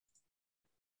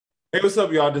Hey, what's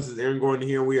up, y'all? This is Aaron Gordon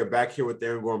here. We are back here with the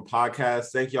Aaron Gordon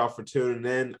Podcast. Thank y'all for tuning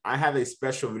in. I have a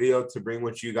special video to bring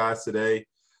with you guys today.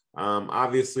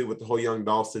 Obviously, with the whole Young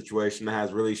Dolph situation, that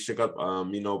has really shook up,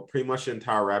 pretty much the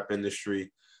entire rap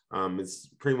industry. It's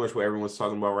pretty much what everyone's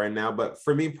talking about right now. But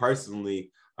for me personally,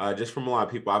 just from a lot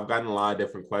of people, I've gotten a lot of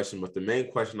different questions. But the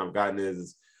main question I've gotten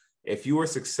is, if you were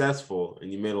successful and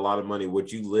you made a lot of money,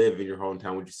 would you live in your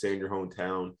hometown? Would you stay in your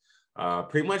hometown?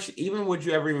 Pretty much, even would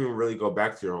you ever even really go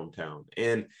back to your hometown?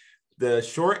 And the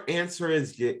short answer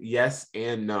is yes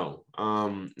and no.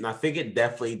 And I think it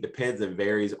definitely depends and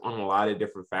varies on a lot of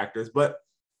different factors. But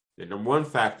the number one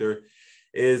factor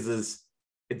is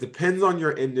it depends on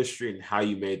your industry and how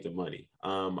you made the money.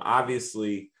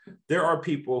 Obviously, there are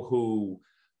people who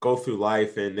go through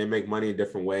life and they make money in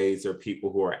different ways. There are people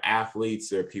who are athletes.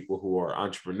 There are people who are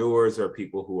entrepreneurs. There are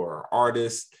people who are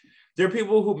artists. There are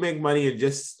people who make money in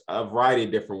just a variety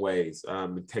of different ways.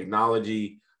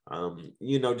 Technology,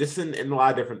 just in a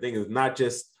lot of different things. It's not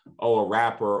just a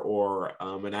rapper or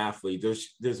an athlete.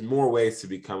 There's more ways to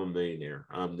become a millionaire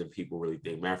than people really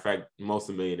think. Matter of fact, most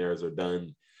of the millionaires are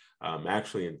done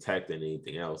actually in tech than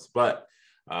anything else. But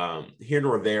here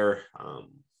nor there,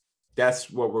 that's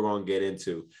what we're going to get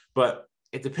into. But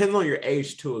it depends on your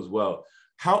age too, as well.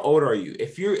 How old are you?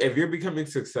 If you're becoming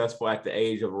successful at the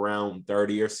age of around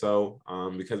 30 or so,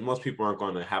 because most people aren't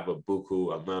going to have a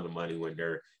buku amount of money when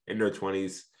they're in their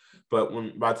 20s.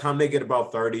 But by the time they get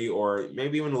about 30 or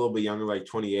maybe even a little bit younger, like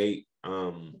 28,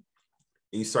 and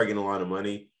you start getting a lot of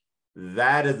money,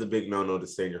 that is a big no-no to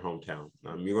stay in your hometown.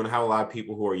 You're going to have a lot of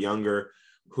people who are younger,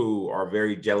 who are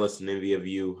very jealous and envy of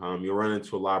you. You'll run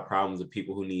into a lot of problems of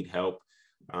people who need help.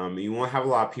 You won't have a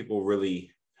lot of people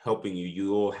really helping you.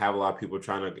 You will have a lot of people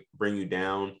trying to bring you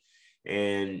down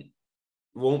and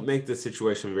won't make the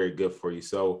situation very good for you.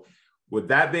 So with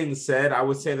that being said, I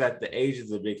would say that the age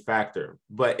is a big factor.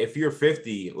 But if you're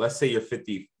 50, let's say you're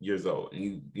 50 years old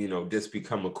and you just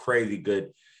become a crazy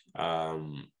good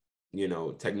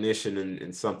technician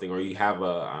in something, or you have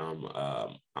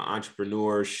a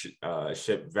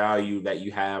entrepreneurship value that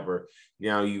you have, or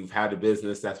you've had a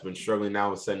business that's been struggling, now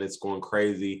all of a sudden it's going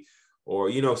crazy,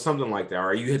 or something like that,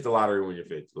 or you hit the lottery when you're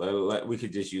 50. We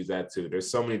could just use that too.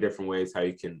 There's so many different ways how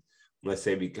you can, let's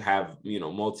say, have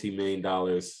multi-million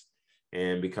dollars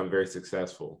and become very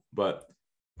successful. But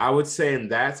I would say in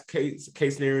that case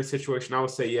scenario situation, I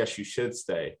would say yes, you should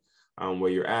stay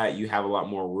where you're at. You have a lot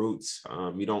more roots.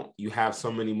 You have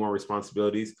so many more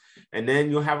responsibilities, and then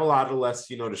you'll have a lot of less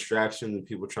distractions and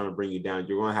people trying to bring you down.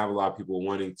 You're going to have a lot of people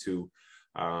wanting to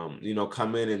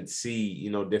come in and see,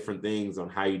 different things on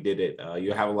how you did it.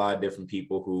 You have a lot of different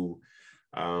people who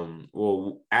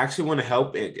will actually want to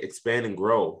help expand and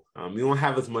grow. You won't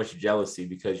have as much jealousy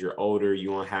because you're older.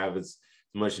 You won't have as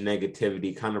much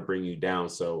negativity kind of bring you down.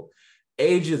 So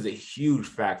age is a huge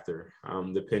factor,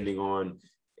 depending on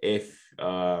if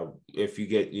you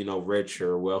get, rich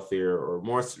or wealthier or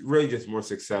more, really just more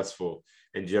successful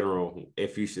in general,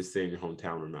 if you should stay in your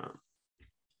hometown or not.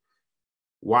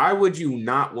 Why would you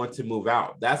not want to move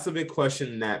out? That's a big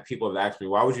question that people have asked me.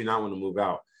 Why would you not want to move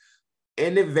out?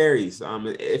 And it varies.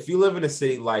 If you live in a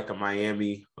city like a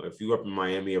Miami, or if you grew up in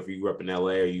Miami, or if you grew up in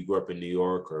LA, or you grew up in New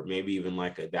York, or maybe even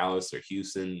like a Dallas or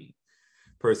Houston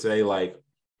per se, like,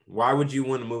 why would you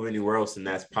want to move anywhere else? And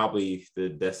that's probably the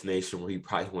destination where you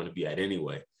probably want to be at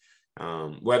anyway.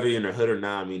 Whether you're in a hood or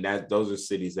not, I mean, those are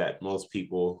cities that most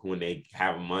people, when they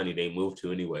have money, they move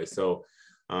to anyway. So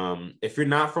if you're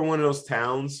not from one of those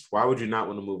towns, why would you not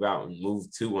want to move out and move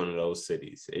to one of those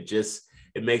cities?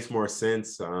 It makes more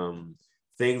sense.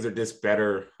 Things are just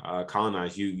better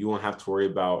colonized. You won't have to worry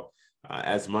about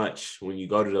as much when you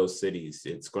go to those cities.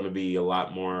 It's going to be a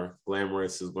lot more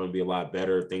glamorous. It's going to be a lot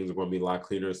better. Things are going to be a lot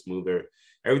cleaner, smoother.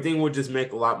 Everything will just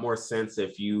make a lot more sense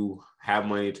if you have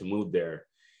money to move there.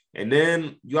 And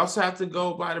then you also have to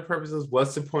go by the purposes.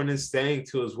 What's the point in staying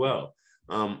too as well?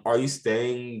 Are you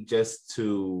staying just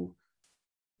to,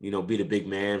 be the big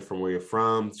man from where you're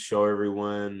from, show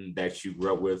everyone that you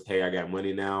grew up with, hey, I got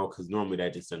money now? Because normally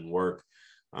that just doesn't work.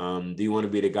 Do you want to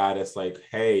be the guy that's like,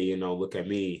 hey, look at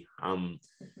me, I'm,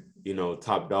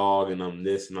 top dog, and I'm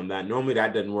this and I'm that? Normally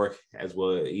that doesn't work as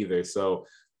well either. So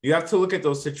you have to look at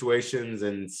those situations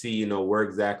and see, where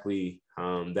exactly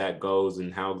that goes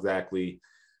and how exactly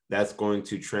that's going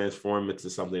to transform into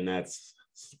something that's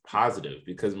positive,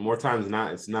 because more times than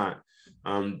not, it's not.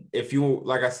 If you,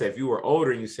 like I said, if you were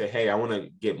older and you say, hey, I want to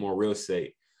get more real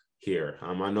estate here,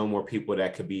 I know more people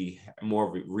that could be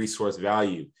more resource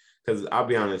value. Because I'll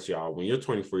be honest, y'all, when you're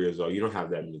 24 years old, you don't have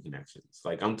that many connections.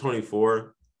 Like, I'm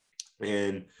 24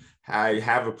 and I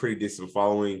have a pretty decent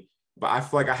following. but I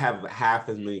feel like I have half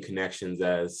as many connections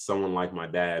as someone like my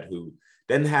dad, who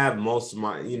doesn't have most of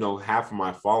my, half of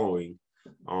my following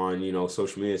on,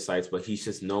 social media sites, but he's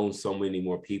just known so many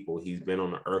more people. He's been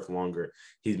on the earth longer.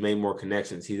 He's made more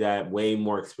connections. He's had way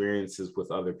more experiences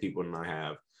with other people than I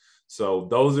have. So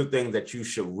those are things that you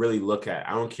should really look at.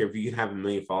 I don't care if you can have 1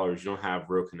 million followers, you don't have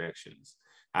real connections.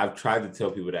 I've tried to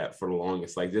tell people that for the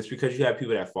longest. Like, just because you have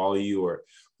people that follow you or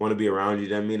want to be around you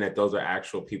doesn't mean that those are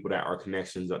actual people that are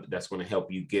connections that's going to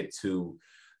help you get to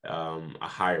a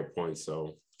higher point.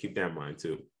 So keep that in mind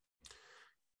too.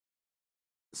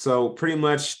 So pretty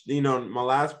much, my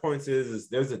last point is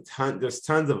there's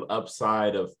tons of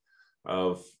upside of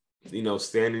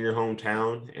staying in your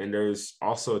hometown, and there's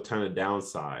also a ton of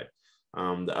downside.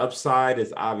 The upside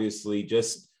is obviously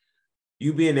just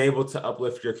you being able to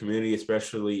uplift your community,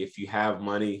 especially if you have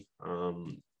money,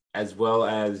 as well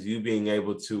as you being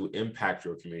able to impact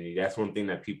your community. That's one thing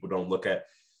that people don't look at.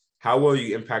 How well are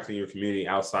you impacting your community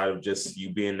outside of just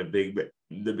you being the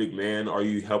big man? Are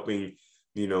you helping,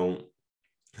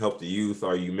 help the youth?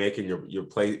 Are you making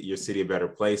your city a better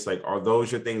place? Like, are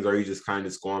those your things? Or are you just kind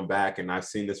of just going back? And I've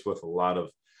seen this with a lot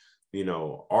of,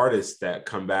 artists that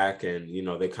come back and,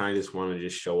 they kind of just want to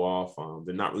just show off.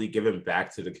 They're not really giving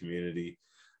back to the community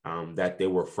that they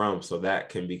were from. So that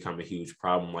can become a huge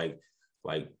problem.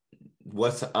 Like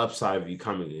what's the upside of you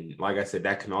coming in? Like I said,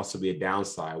 that can also be a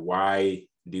downside. Why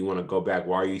do you want to go back?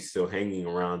 Why are you still hanging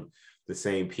around the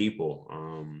same people?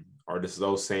 Are this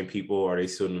those same people? Are they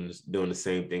still doing the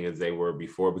same thing as they were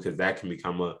before? Because that can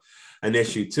become an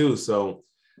issue too. So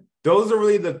those are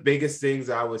really the biggest things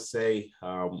I would say.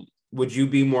 Would you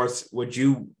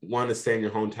want to stay in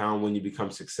your hometown when you become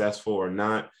successful or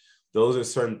not? Those are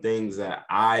certain things that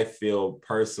I feel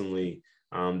personally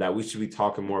that we should be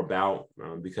talking more about,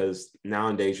 because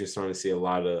nowadays you're starting to see a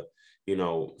lot of,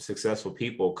 successful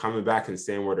people coming back and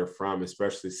staying where they're from,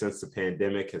 especially since the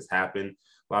pandemic has happened.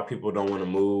 A lot of people don't want to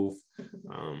move,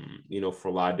 for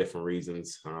a lot of different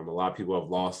reasons. A lot of people have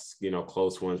lost,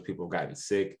 close ones. People have gotten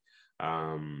sick.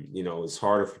 It's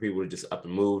harder for people to just up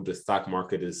and move. The stock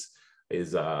market is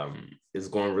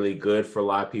going really good for a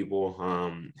lot of people.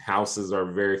 Houses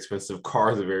are very expensive.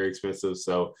 Cars are very expensive.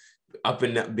 So up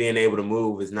and being able to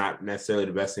move is not necessarily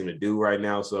the best thing to do right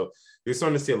now. So you're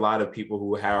starting to see a lot of people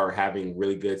who are having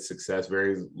really good success,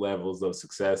 various levels of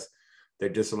success. They're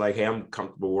just like, hey, I'm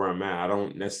comfortable where I'm at. I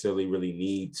don't necessarily really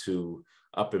need to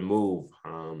up and move,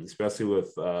 especially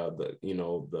with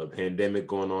the pandemic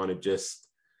going on. It just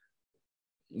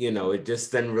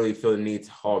didn't really feel the need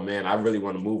to, oh man, I really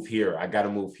want to move here. I got to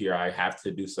move here. I have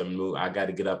to do some move. I got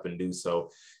to get up and do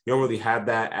so. You don't really have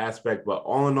that aspect, but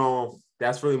all in all,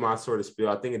 that's really my sort of spiel.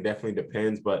 I think it definitely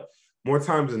depends, but more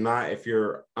times than not, if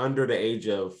you're under the age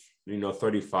of,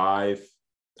 35,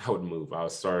 I would move. I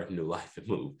would start a new life and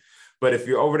move. But if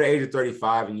you're over the age of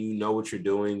 35 and you know what you're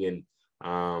doing and,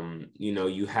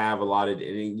 you have a lot of,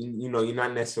 you're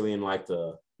not necessarily in like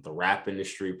the rap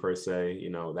industry per se,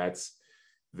 that's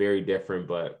very different.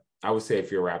 But I would say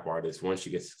if you're a rap artist, once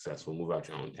you get successful, move out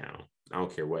your own town. I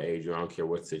don't care what age or I don't care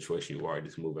what situation you are,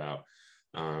 just move out.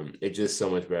 It's just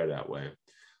so much better that way.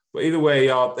 But either way,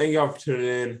 y'all, thank y'all for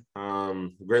tuning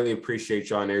in. Greatly appreciate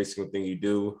y'all and every single thing you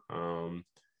do.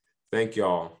 Thank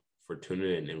y'all for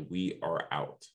tuning in, and we are out.